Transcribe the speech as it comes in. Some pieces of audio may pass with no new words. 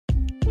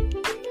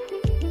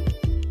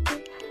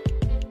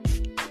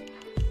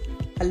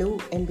Hello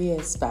MBA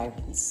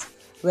aspirants.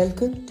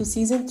 Welcome to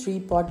Season 3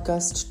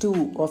 Podcast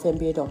 2 of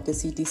MBA Doctor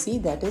CTC,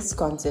 that is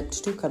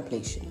Concept to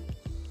Completion.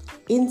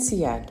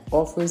 INSEAD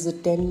offers a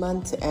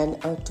 10-month and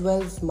a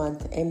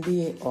 12-month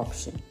MBA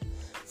option.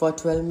 For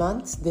 12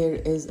 months, there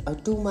is a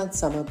 2-month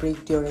summer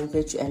break during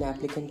which an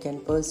applicant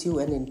can pursue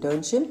an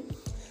internship.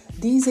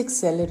 These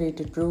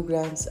accelerated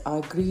programs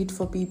are great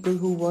for people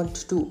who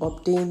want to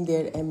obtain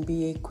their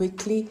MBA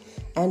quickly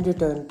and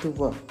return to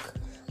work.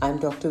 I'm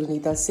Dr.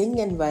 Vinita Singh,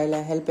 and while I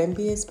help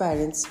MBA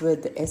aspirants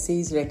with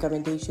essays,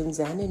 recommendations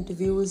and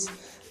interviews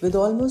with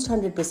almost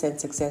 100%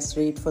 success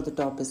rate for the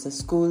top business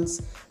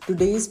schools,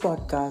 today's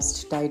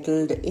podcast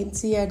titled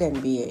INSEAD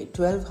MBA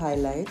 12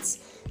 Highlights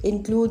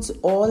includes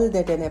all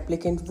that an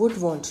applicant would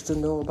want to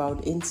know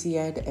about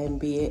INSEAD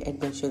MBA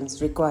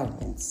admissions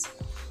requirements.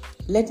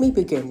 Let me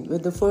begin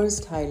with the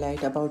first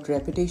highlight about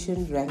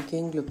reputation,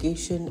 ranking,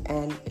 location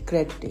and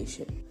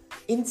accreditation.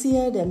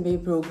 INSEAD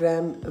MBA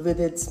program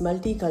with its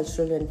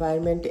multicultural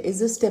environment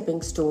is a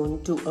stepping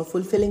stone to a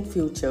fulfilling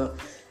future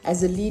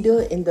as a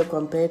leader in the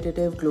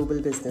competitive global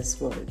business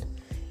world.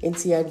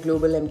 INSEAD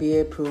Global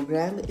MBA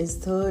program is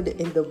third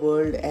in the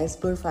world as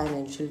per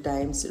Financial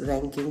Times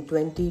ranking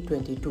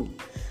 2022.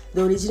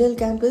 The original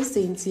campus,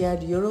 the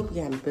INSEAD Europe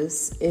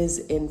campus, is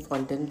in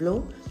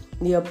Fontainebleau,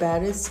 near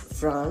Paris,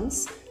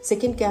 France.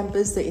 Second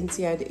campus, the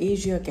INSEAD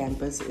Asia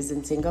campus, is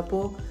in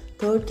Singapore.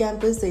 Third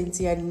campus, the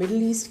INSEAD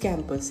Middle East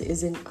campus,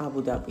 is in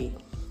Abu Dhabi.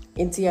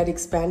 INSEAD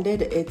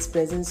expanded its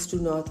presence to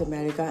North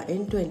America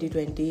in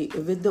 2020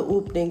 with the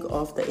opening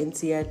of the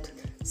INSEAD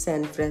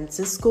San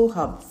Francisco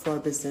Hub for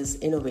Business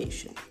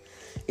Innovation.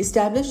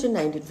 Established in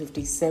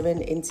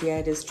 1957,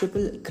 INSEAD is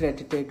triple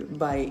accredited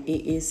by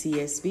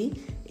AACSB,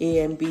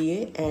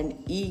 AMBA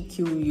and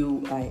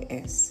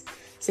EQUIS.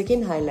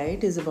 Second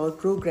highlight is about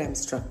program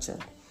structure.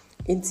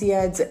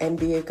 INSEAD's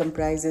MBA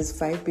comprises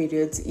 5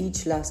 periods,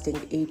 each lasting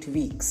 8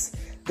 weeks.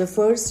 The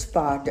first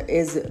part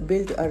is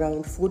built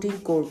around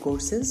 14 core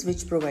courses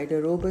which provide a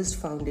robust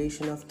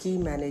foundation of key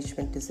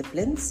management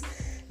disciplines.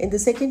 In the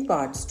second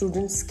part,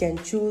 students can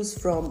choose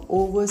from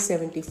over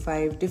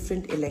 75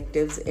 different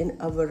electives in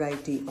a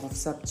variety of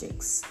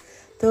subjects.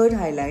 Third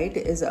highlight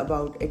is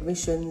about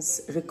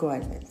admissions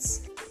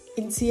requirements.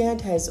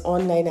 INSEAD has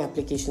online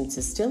application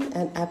system.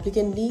 An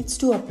applicant needs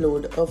to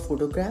upload a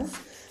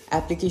photograph,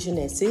 application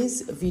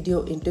essays,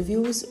 video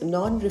interviews,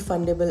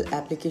 non-refundable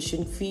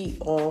application fee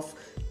of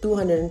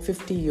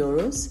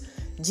 €250,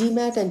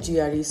 GMAT and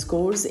GRE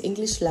scores,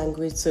 English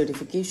language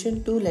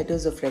certification, 2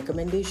 letters of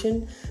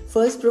recommendation,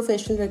 first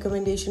professional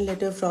recommendation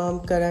letter from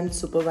current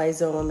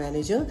supervisor or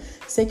manager,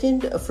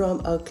 second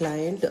from a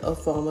client, a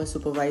former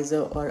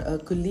supervisor or a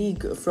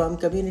colleague from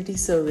community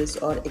service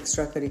or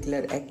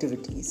extracurricular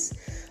activities.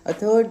 A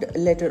third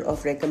letter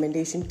of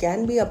recommendation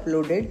can be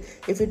uploaded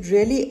if it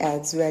really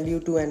adds value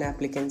to an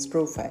applicant's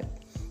profile.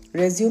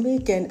 Resume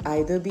can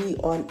either be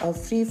on a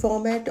free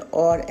format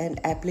or an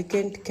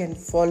applicant can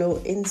follow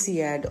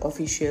INSEAD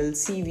official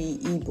CV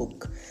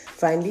ebook.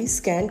 Finally,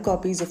 scanned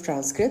copies of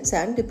transcripts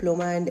and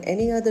diploma and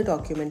any other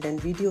document and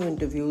video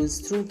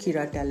interviews through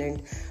Kira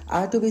Talent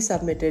are to be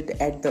submitted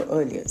at the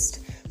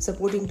earliest.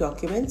 Supporting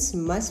documents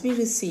must be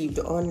received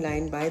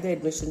online by the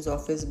admissions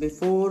office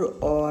before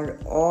or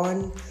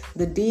on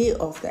the day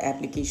of the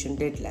application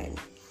deadline.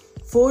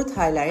 Fourth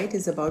highlight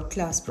is about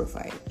class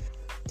profile.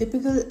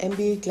 Typical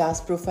MBA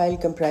class profile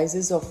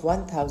comprises of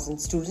 1,000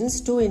 students,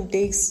 2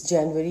 intakes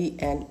January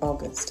and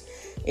August.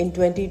 In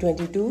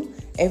 2022,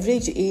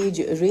 average age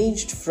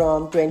ranged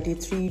from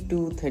 23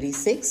 to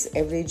 36,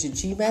 average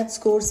GMAT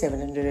score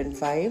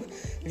 705,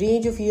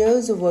 range of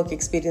years of work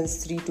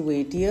experience 3 to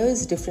 8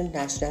 years, different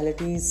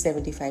nationalities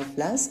 75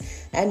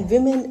 plus, and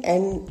women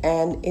in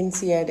an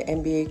INSEAD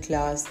MBA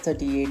class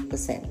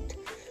 38%.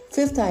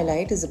 Fifth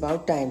highlight is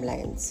about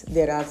timelines.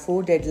 There are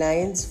 4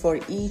 deadlines for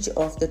each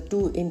of the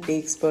 2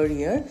 intakes per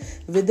year.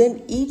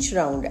 Within each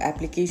round,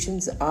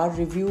 applications are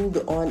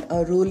reviewed on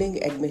a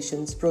rolling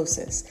admissions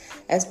process.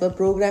 As per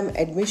program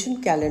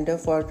admission calendar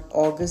for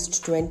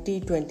August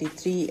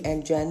 2023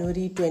 and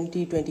January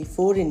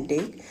 2024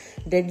 intake,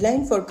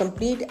 deadline for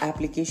complete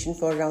application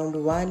for round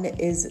 1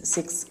 is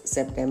 6th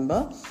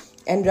September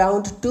and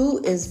round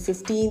 2 is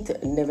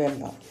 15th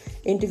November.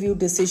 Interview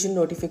decision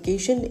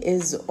notification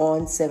is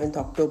on 7th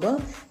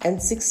October and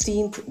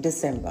 16th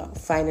December.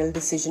 Final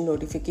decision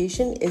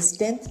notification is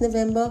 10th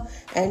November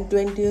and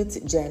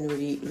 20th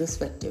January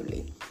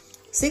respectively.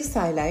 Sixth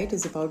highlight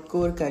is about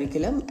core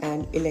curriculum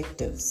and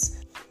electives.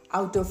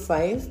 Out of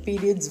 5,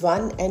 periods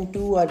 1 and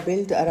 2 are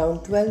built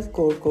around 12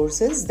 core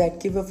courses that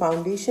give a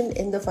foundation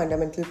in the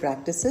fundamental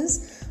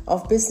practices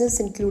of business,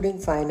 including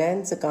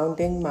finance,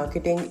 accounting,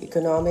 marketing,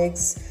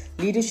 economics,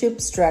 leadership,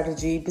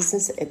 strategy,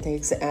 business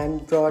ethics,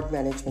 and broad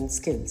management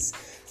skills.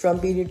 From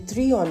period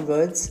 3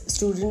 onwards,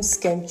 students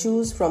can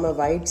choose from a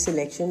wide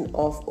selection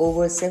of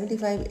over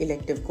 75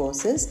 elective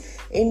courses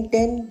in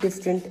 10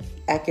 different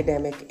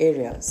academic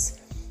areas.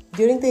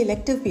 During the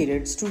elective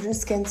period,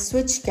 students can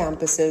switch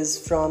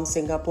campuses from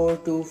Singapore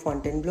to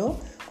Fontainebleau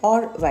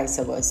or vice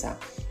versa.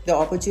 The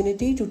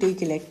opportunity to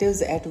take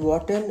electives at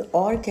Wharton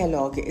or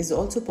Kellogg is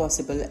also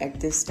possible at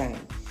this time.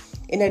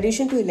 In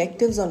addition to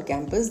electives on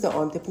campus, the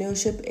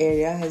entrepreneurship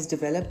area has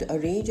developed a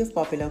range of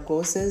popular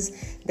courses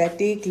that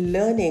take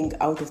learning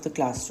out of the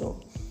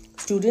classroom.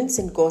 Students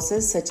in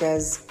courses such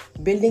as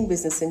Building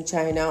Business in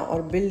China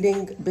or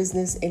Building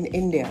Business in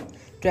India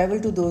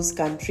travel to those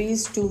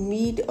countries to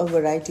meet a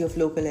variety of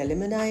local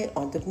alumni,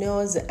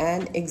 entrepreneurs,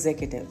 and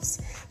executives.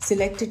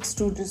 Selected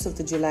students of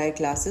the July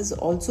classes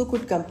also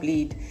could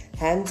complete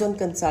hands-on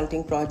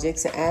consulting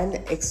projects and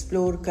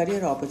explore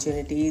career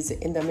opportunities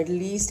in the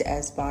Middle East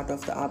as part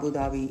of the Abu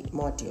Dhabi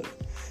module.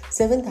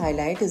 Seventh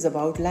highlight is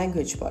about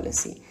language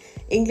policy.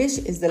 English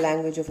is the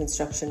language of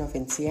instruction of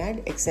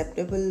INSEAD.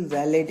 Acceptable,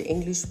 valid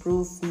English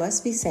proof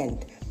must be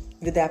sent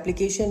with the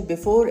application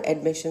before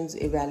admissions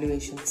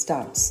evaluation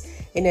starts.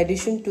 In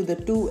addition to the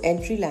two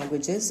entry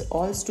languages,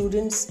 all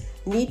students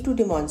need to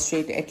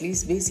demonstrate at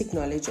least basic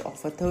knowledge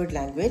of a third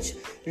language,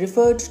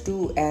 referred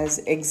to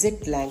as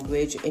exit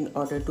language, in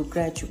order to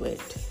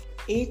graduate.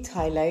 Eighth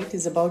highlight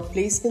is about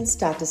placement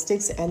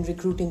statistics and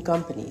recruiting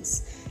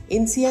companies.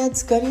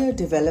 INSEAD's Career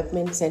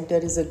Development Center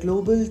is a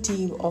global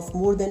team of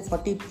more than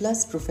 40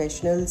 plus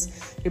professionals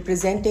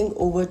representing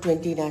over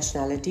 20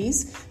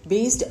 nationalities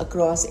based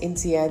across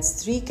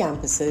INSEAD's 3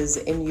 campuses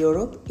in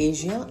Europe,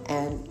 Asia,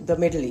 and the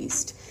Middle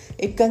East.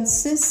 It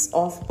consists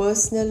of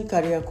personal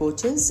career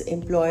coaches,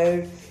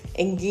 employer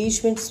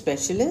engagement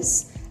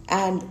specialists,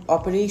 and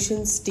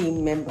operations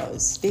team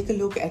members. Take a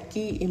look at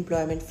key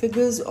employment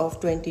figures of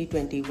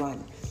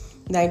 2021.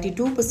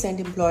 92%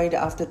 employed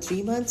after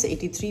 3 months,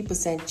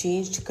 83%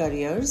 changed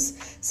careers,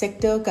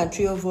 sector,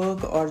 country of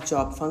work or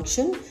job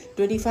function,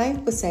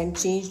 25%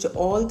 changed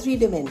all 3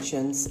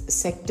 dimensions,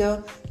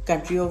 sector,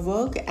 country of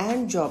work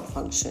and job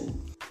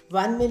function.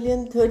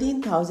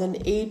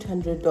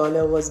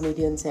 $1,013,800 was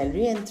median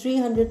salary and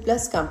 300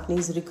 plus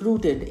companies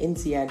recruited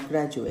INSEAD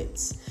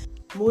graduates.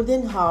 More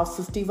than half,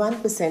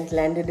 51%,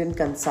 landed in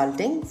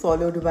consulting,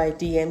 followed by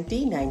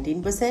TMT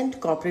 19%,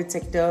 corporate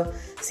sector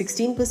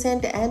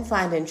 16%, and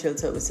financial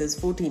services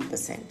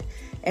 14%.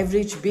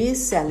 Average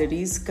base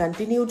salaries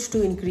continued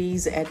to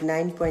increase at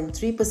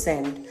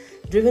 9.3%,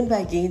 driven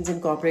by gains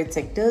in corporate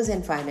sectors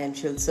and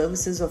financial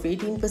services of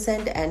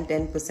 18% and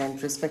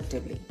 10%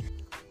 respectively.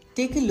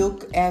 Take a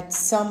look at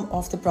some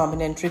of the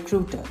prominent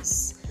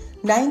recruiters.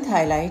 Ninth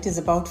highlight is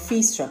about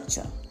fee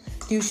structure.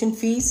 Tuition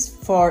fees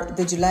for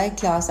the July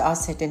class are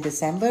set in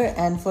December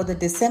and for the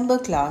December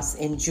class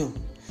in June.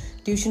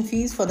 Tuition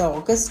fees for the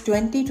August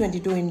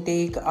 2022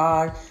 intake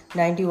are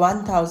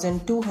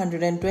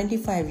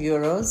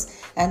 €91,225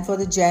 and for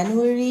the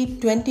January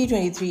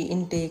 2023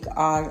 intake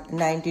are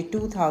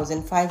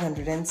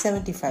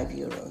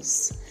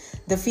 €92,575.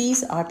 The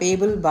fees are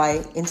payable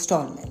by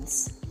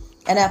installments.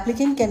 An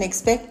applicant can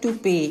expect to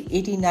pay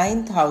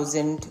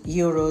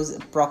 €89,000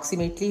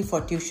 approximately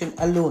for tuition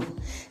alone.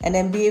 An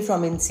MBA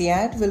from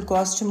INSEAD will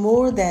cost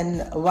more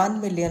than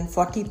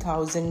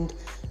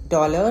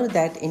 $1,040,000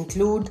 that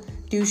include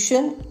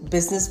tuition,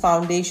 business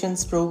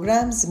foundations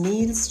programs,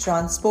 meals,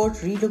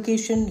 transport,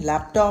 relocation,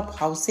 laptop,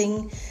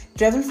 housing,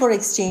 travel for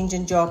exchange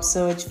and job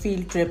search,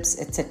 field trips,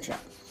 etc.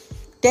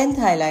 10th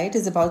highlight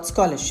is about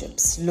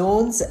scholarships,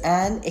 loans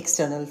and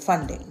external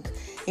funding.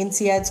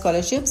 INSEAD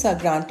scholarships are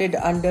granted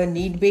under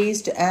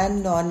need-based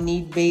and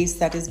non-need-based,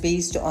 that is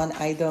based on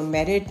either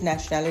merit,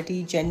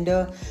 nationality,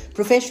 gender,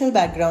 professional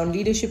background,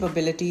 leadership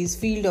abilities,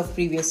 field of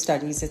previous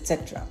studies,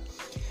 etc.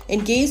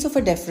 In case of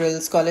a deferral,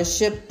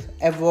 scholarship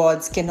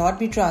awards cannot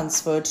be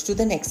transferred to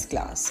the next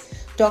class.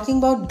 Talking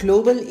about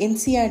global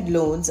INSEAD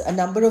loans, a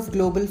number of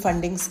global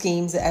funding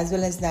schemes as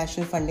well as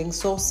national funding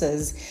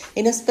sources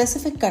in a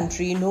specific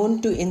country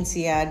known to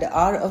INSEAD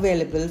are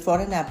available for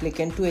an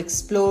applicant to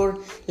explore,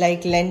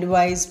 like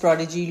Lendwise,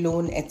 Prodigy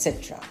Loan,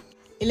 etc.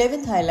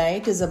 11th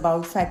highlight is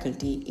about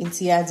faculty.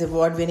 INSEAD's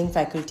award-winning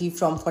faculty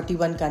from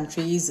 41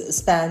 countries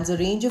spans a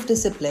range of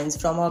disciplines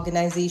from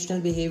organizational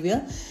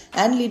behavior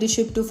and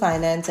leadership to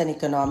finance and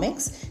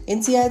economics.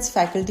 INSEAD's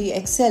faculty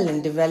excel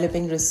in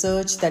developing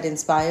research that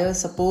inspires,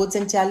 supports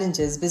and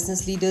challenges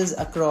business leaders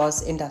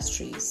across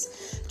industries.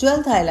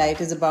 12th highlight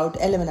is about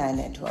Alumni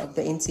Network.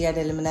 The INSEAD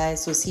Alumni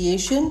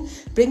Association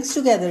brings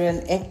together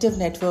an active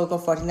network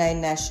of 49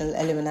 national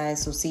alumni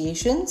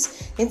associations.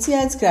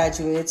 INSEAD's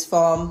graduates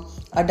form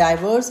a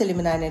diverse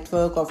alumni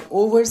network of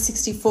over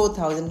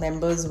 64,000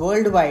 members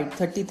worldwide,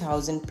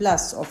 30,000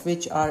 plus of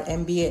which are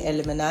MBA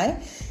alumni.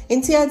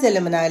 INSEAD's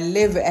alumni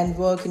live and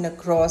work in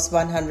across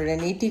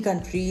 180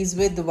 countries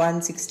with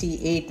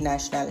 168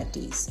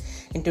 nationalities.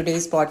 In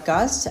today's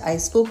podcast, I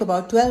spoke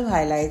about 12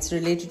 highlights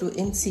related to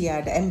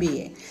INSEAD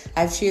MBA.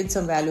 I've shared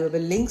some valuable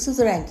links to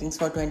the rankings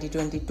for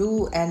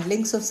 2022 and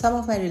links of some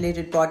of my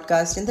related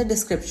podcasts in the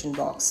description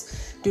box.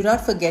 Do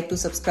not forget to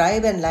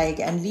subscribe and like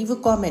and leave a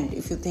comment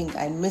if you think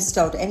I missed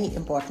out any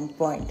important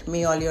point.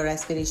 May all your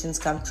aspirations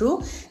come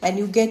true and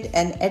you get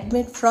an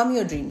admit from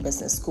your dream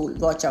business school.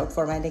 Watch out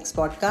for my next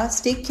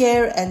podcast. Take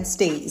care and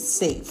stay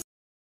safe.